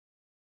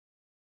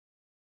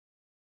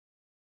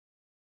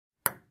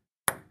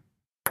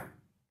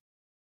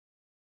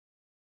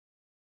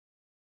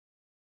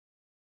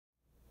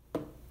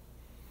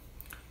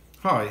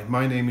Hi,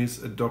 my name is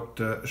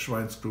Dr.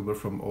 Schweinsgruber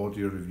from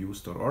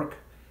audioreviews.org,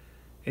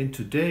 and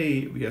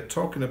today we are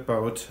talking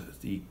about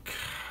the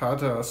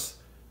Khadas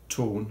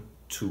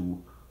Tone2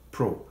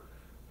 Pro.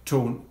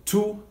 Tone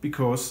 2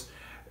 because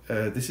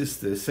this is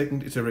the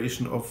second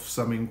iteration of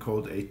something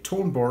called a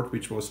tone board,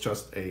 which was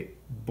just a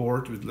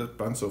board with a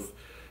bunch of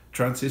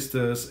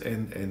transistors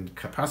and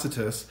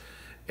capacitors,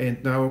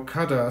 and now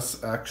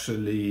Khadas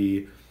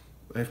actually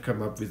have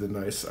come up with a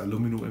nice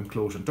aluminum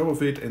enclosure on top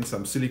of it and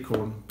some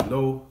silicone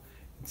below.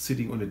 It's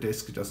sitting on the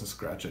desk, it doesn't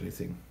scratch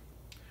anything.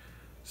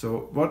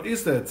 So what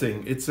is that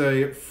thing? It's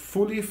a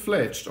fully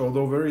fledged,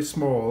 although very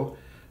small,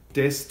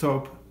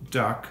 desktop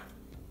DAC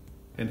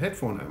and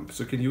headphone amp.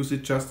 So you can use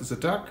it just as a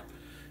DAC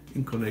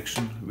in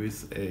connection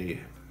with a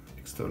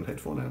external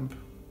headphone amp,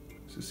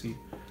 as you see,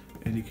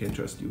 and you can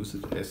just use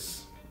it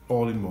as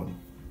all-in-one.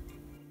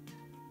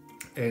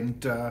 And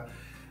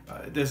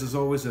this is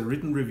always a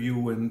written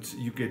review, and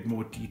you get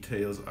more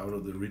details out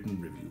of the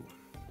written review.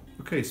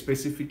 Okay,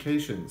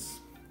 specifications.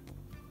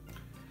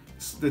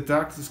 The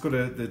DAC has got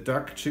the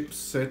DAC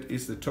chipset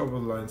is the top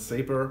of the line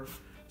Saber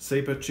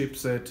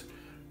chipset.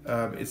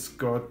 It's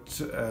got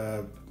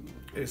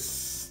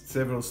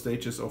several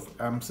stages of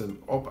amps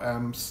and op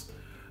amps,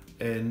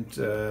 and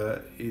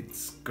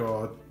it's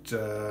got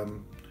a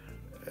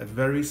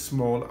very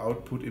small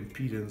output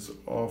impedance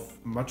of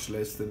much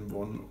less than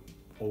 1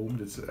 ohm.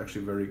 That's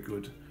actually very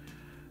good.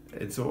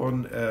 And so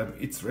on.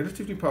 It's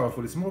relatively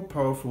powerful. It's more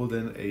powerful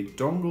than a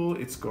dongle.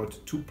 It's got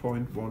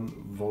 2.1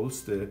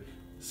 volts. The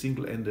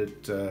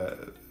single-ended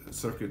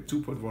circuit,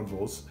 2.1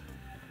 volts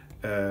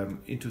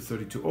into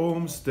 32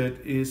 ohms. That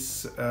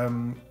is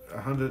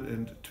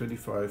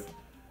 125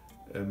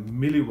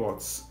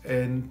 milliwatts,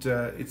 and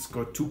it's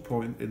got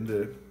in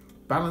the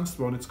balanced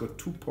one, it's got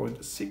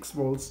 2.6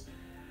 volts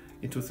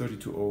into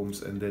 32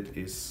 ohms, and that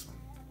is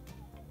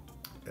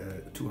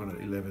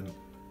 211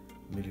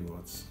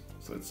 milliwatts.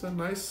 So it's a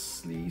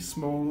nicely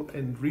small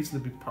and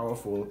reasonably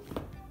powerful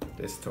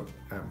desktop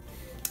amp.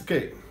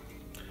 Okay.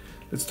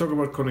 Let's talk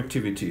about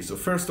connectivity. So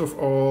first of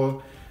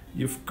all,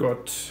 you've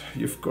got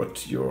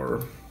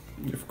your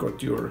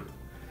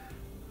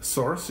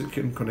source. You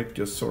can connect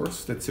your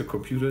source. That's your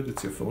computer.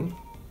 That's your phone.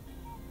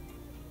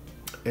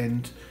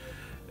 And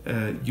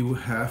you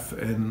have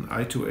an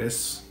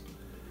I2S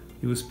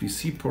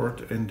USB-C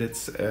port, and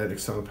that's an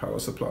external power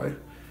supply.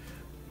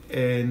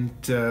 And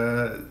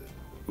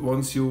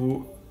once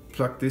you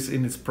plug this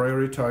in, it's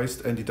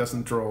prioritized, and it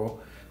doesn't draw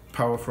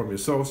power from your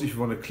source. If you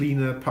want a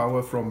cleaner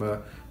power from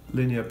a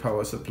linear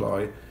power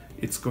supply,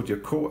 it's got your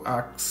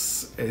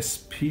coax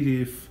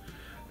SPDIF.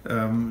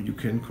 You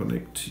can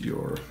connect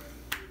your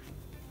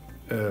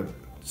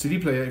CD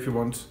player if you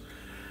want,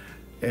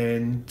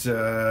 and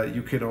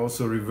you can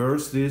also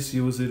reverse this,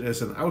 use it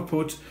as an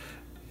output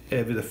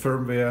with a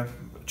firmware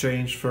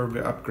change,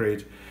 firmware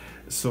upgrade,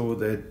 so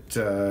that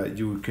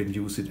you can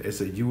use it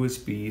as a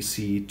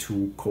USB-C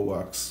to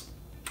coax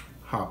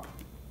hub.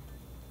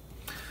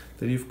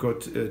 Then you've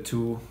got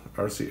 2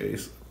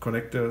 RCA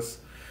connectors.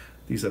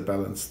 These are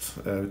balanced.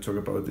 We'll talk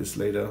about this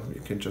later. You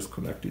can just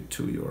connect it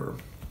to your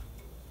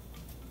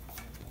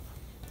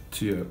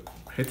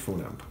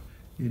headphone amp.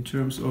 In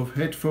terms of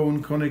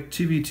headphone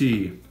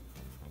connectivity,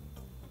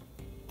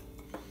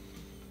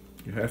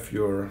 you have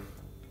your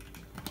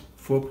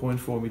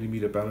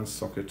 4.4mm balanced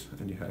socket,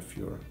 and you have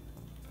your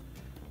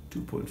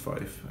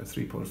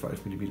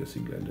 3.5mm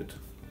single-ended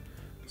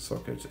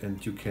socket,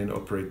 and you can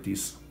operate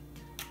these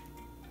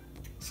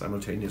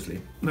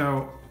simultaneously.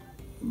 Now,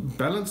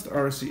 balanced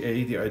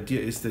RCA, the idea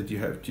is that you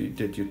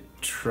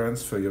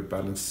transfer your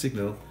balanced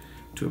signal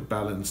to a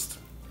balanced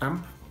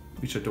amp,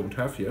 which I don't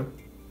have here.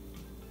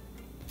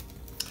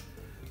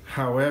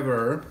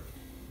 However,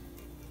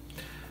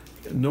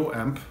 no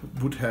amp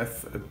would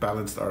have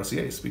balanced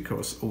RCAs,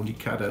 because only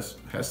Khadas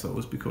has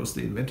those, because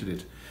they invented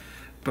it.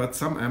 But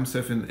some amps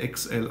have an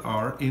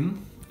XLR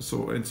in,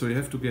 so you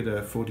have to get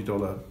a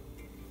 $40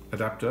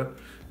 adapter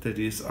that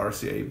is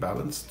RCA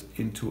balanced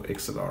into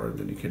XLR, and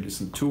then you can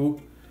listen to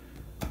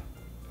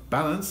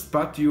balanced,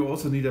 but you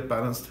also need a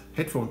balanced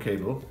headphone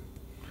cable,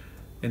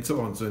 and so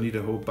on. So you need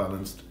a whole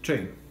balanced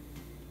chain.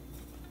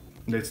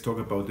 Let's talk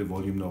about the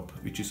volume knob,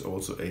 which is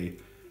also a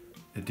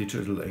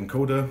digital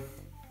encoder.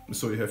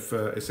 So you have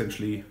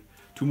essentially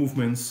 2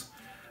 movements.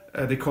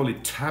 They call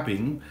it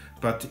tabbing,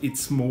 but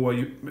it's more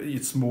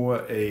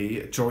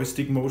a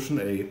joystick motion.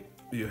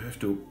 You have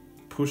to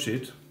push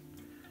it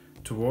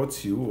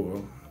towards you,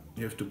 or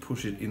you have to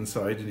push it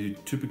inside, and you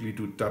typically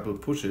do double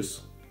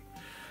pushes.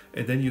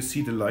 And then you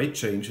see the light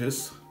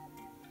changes,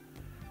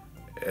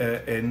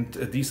 and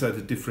these are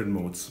the different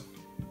modes.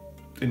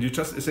 And you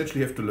just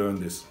essentially have to learn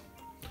this.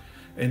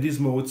 And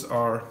these modes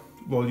are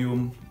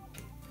volume,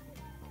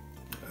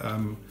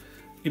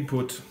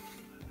 input,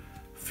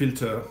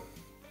 filter,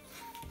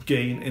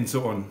 gain, and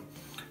so on.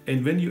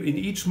 And when you, in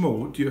each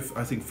mode, you have,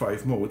 I think,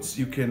 5 modes,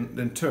 you can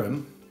then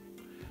turn.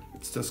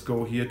 Let's just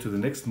go here to the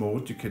next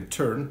mode. You can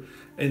turn,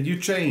 and you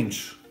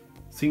change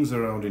things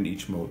around in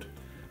each mode.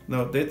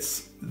 Now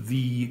that's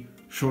the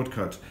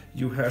shortcut.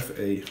 You have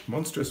a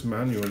monstrous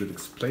manual that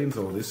explains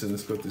all this, and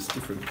it's got these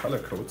different color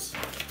codes.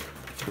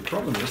 The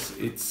problem is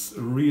it's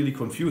really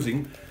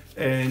confusing,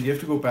 and you have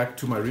to go back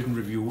to my written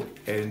review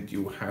and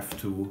you have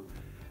to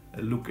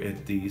look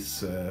at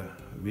these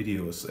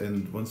videos,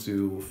 and once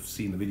you've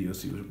seen the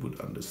videos you would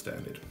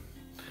understand it.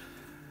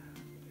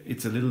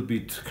 It's a little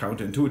bit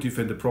counterintuitive,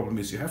 and the problem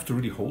is you have to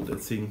really hold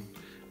that thing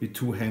with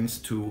two hands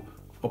to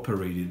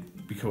operate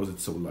it because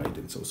it's so light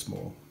and so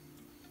small.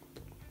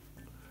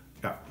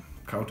 Yeah,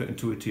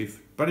 counterintuitive,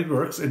 but it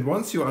works, and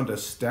once you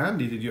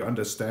understand it and you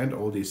understand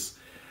all these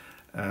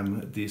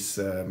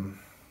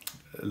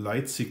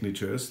light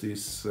signatures,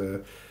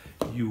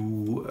 you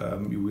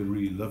will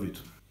really love it.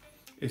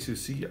 As you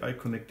see, I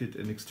connected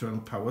an external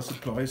power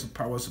supply. So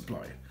power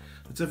supply.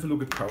 Let's have a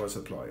look at power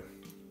supply.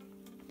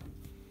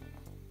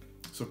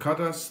 So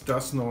Khadas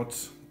does not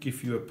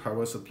give you a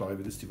power supply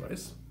with this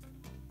device.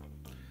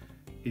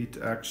 It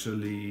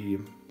actually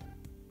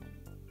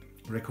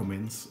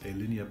recommends a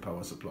linear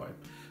power supply.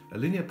 A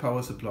linear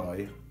power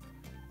supply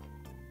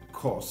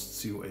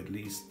costs you at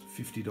least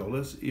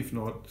 $50, if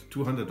not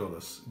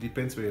 $200.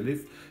 Depends where you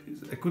live.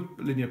 A good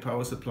linear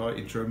power supply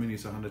in Germany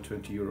is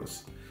 120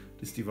 euros.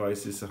 This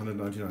device is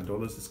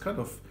 $199. It's kind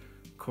of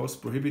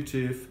cost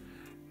prohibitive,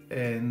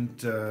 and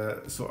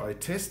so I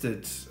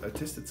tested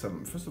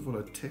some. First of all,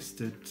 I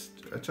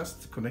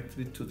just connected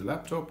it to the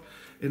laptop,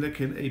 and I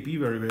can A/B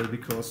very well,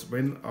 because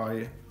when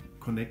I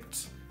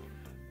connect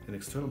an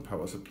external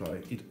power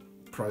supply, it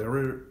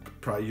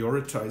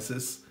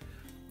prioritizes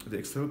the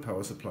external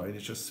power supply, and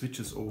it just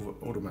switches over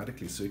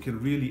automatically. So you can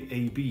really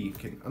A/B, you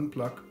can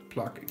unplug,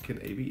 plug, it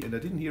can A/B, and I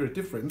didn't hear a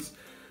difference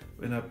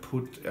when I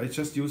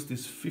just used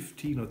this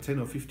 $10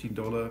 or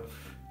 $15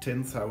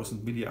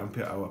 10,000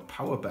 milliampere hour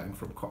power bank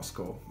from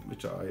Costco,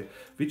 which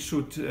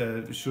should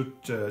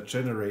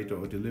generate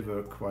or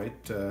deliver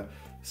quite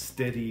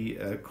steady,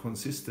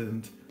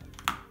 consistent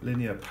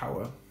linear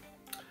power.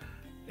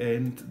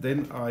 And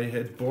then I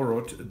had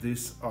borrowed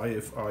this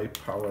IFI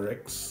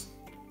PowerX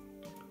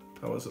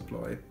power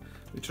supply,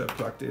 which I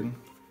plugged in,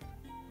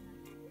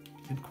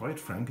 and quite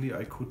frankly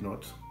I could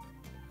not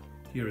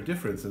hear a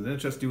difference. And then I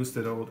just used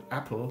that old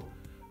Apple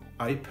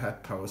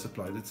iPad power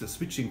supply. That's a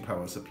switching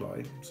power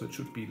supply, so it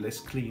should be less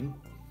clean,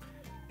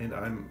 and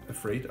I'm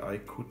afraid I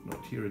could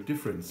not hear a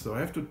difference. So I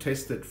have to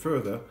test that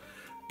further.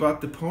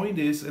 But the point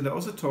is, and I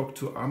also talked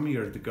to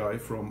Amir, the guy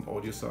from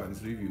Audio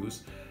Science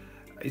Reviews,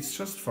 it's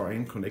just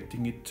fine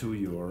connecting it to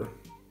either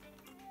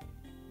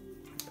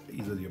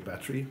your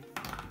battery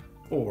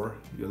or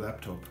your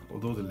laptop,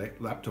 although the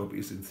laptop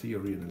is in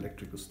theory an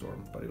electrical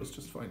storm, but it was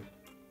just fine.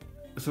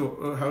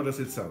 So how does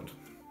it sound?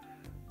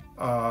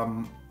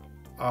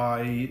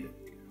 I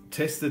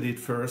tested it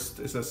first,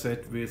 as I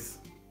said, with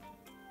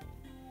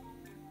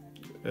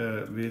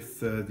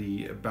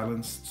the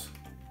balanced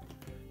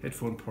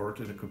headphone port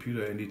in a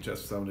computer, and it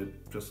just sounded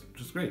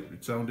just great.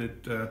 It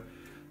sounded other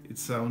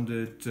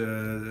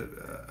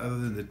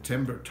than the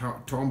timbre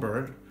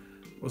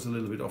was a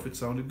little bit off, it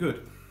sounded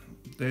good.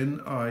 The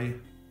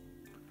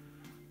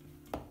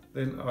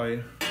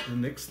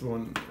next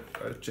one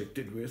I checked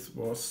it with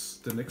was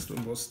the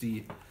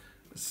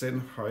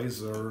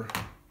Sennheiser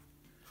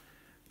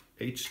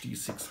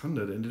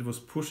HD600, and it was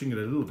pushing it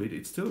a little bit.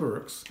 It still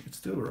works. It's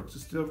still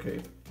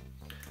okay.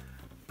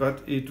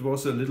 But it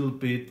was a little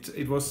bit.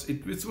 It was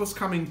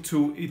coming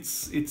to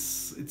its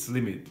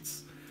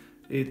limits.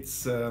 It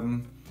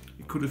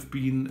could have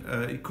been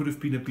a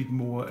bit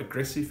more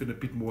aggressive and a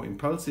bit more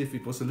impulsive.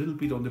 It was a little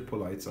bit on the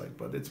polite side,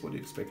 but that's what you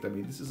expect. I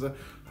mean, this is a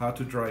hard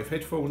to drive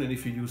headphone, and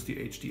if you use the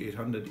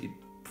HD800, it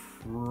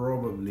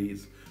probably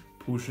is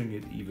pushing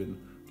it even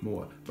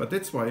more. But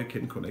that's why you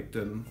can connect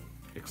an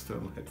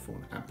external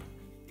headphone amp.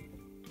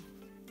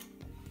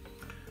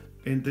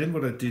 And then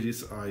what I did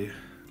is I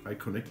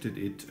connected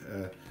it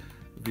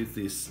with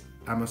this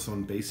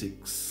Amazon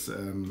Basics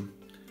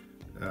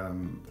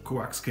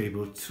coax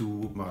cable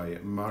to my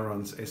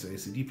Marantz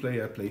SACD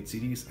player. I played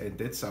CDs, and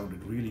that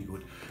sounded really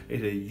good.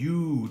 It had a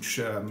huge,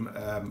 and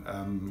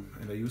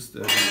I used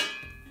the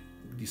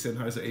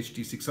Sennheiser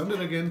HD600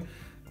 again,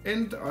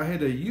 and I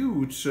had a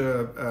huge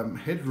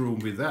headroom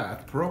with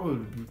that,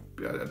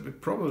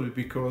 probably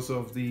because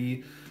of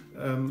the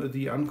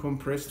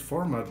uncompressed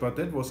format, but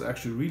that was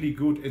actually really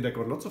good, and I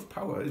got lots of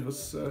power. It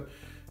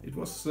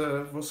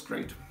was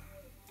great.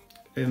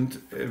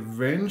 And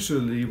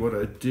eventually what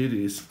I did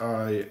is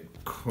I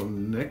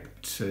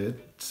connected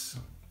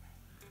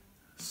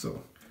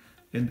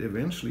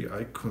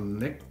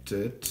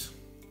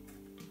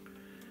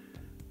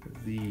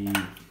the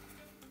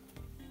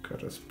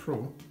Khadas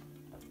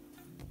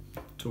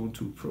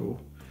Tone2 Pro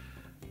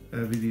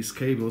with these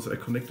cables. I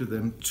connected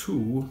them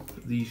to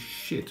the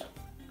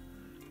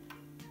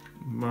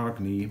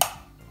Magni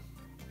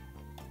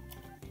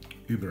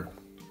Uber,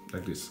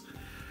 like this.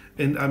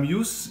 And I'm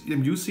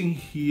using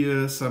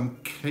here some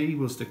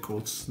cables they're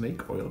called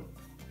snake oil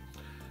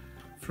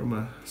from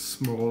a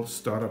small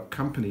startup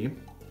company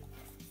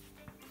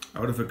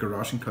out of a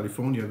garage in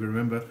California.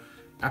 Remember,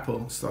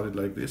 Apple started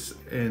like this,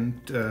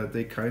 and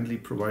they kindly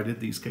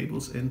provided these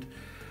cables, and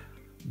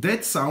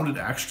That sounded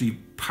actually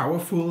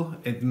powerful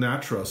and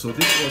natural. So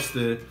this was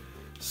the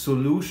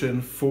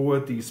solution for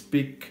these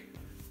big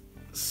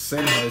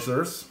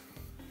Sennheisers.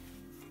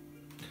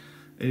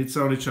 And it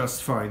sounded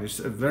just fine. It's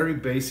a very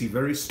bassy,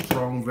 very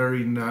strong,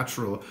 very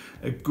natural,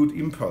 a good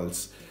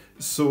impulse.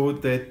 So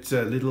that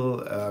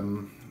little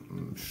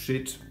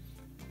shit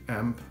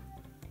amp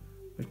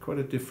made quite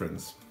a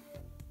difference.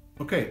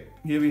 Okay,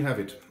 here we have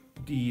it.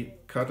 The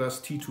Khadas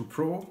T2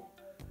 Pro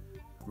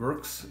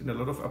works in a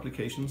lot of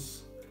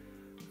applications.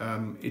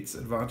 Its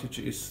advantage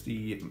is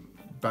the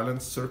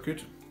balanced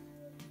circuit.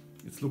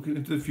 It's looking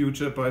into the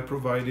future by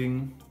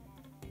providing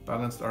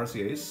balanced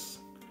RCAs.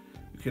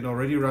 You can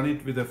already run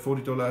it with a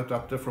 $40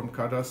 adapter from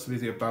Khadas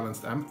with your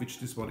balanced amp, which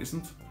this one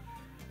isn't,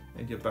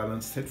 and your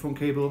balanced headphone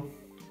cable.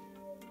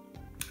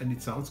 And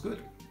it sounds good.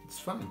 It's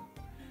fine.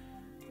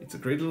 It's a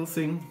great little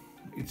thing.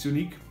 It's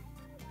unique.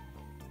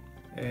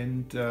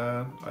 And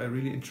I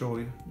really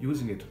enjoy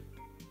using it.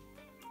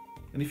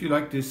 And if you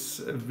like this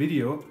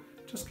video,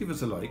 just give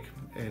us a like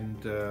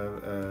and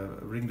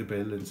ring the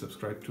bell and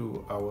subscribe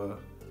to our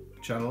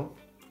channel.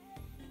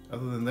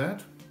 Other than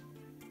that,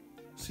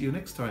 see you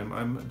next time.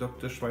 I'm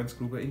Dr.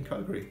 Schweinsgruber in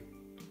Calgary.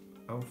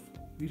 Auf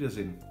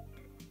Wiedersehen.